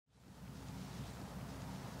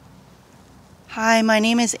Hi, my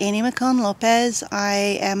name is McCone Lopez.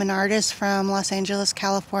 I am an artist from Los Angeles,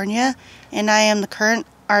 California, and I am the current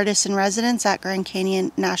artist in residence at Grand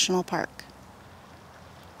Canyon National Park.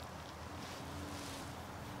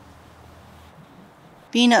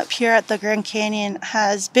 Being up here at the Grand Canyon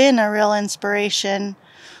has been a real inspiration.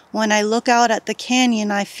 When I look out at the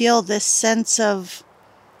canyon, I feel this sense of,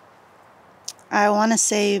 I want to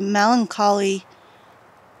say, melancholy.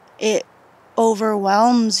 It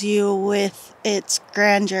overwhelms you with its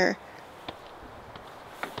grandeur.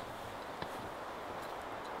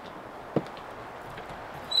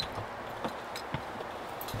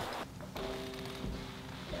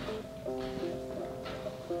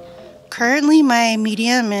 Currently, my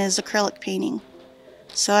medium is acrylic painting.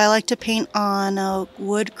 So I like to paint on a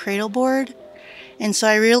wood cradle board, and so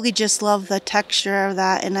I really just love the texture of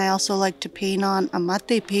that. And I also like to paint on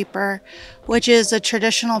amate paper, which is a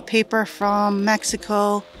traditional paper from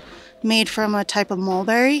Mexico made from a type of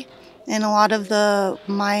mulberry. And a lot of the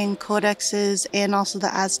Mayan codexes and also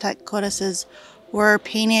the Aztec codices were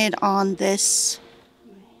painted on this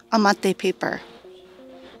amate paper.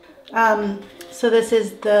 So this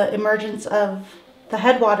is the emergence of the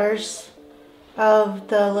headwaters of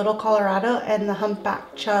the Little Colorado and the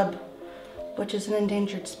humpback chub, which is an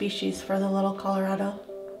endangered species for the Little Colorado.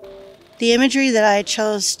 The imagery that I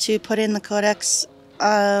chose to put in the codex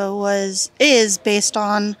is based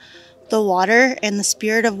on the water and the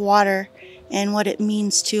spirit of water and what it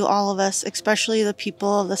means to all of us, especially the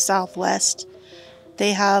people of the Southwest.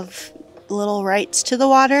 They have little rights to the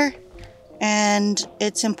water, and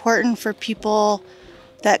it's important for people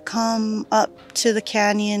that come up to the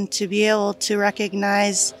canyon to be able to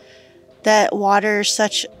recognize that water is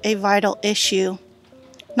such a vital issue,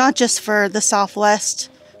 not just for the Southwest,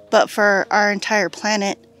 but for our entire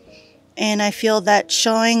planet. And I feel that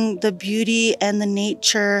showing the beauty and the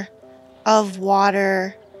nature of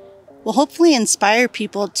water will hopefully inspire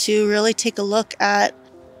people to really take a look at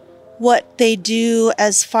what they do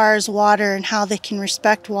as far as water and how they can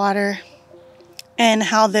respect water and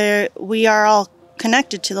how we are all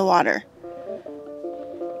connected to the water.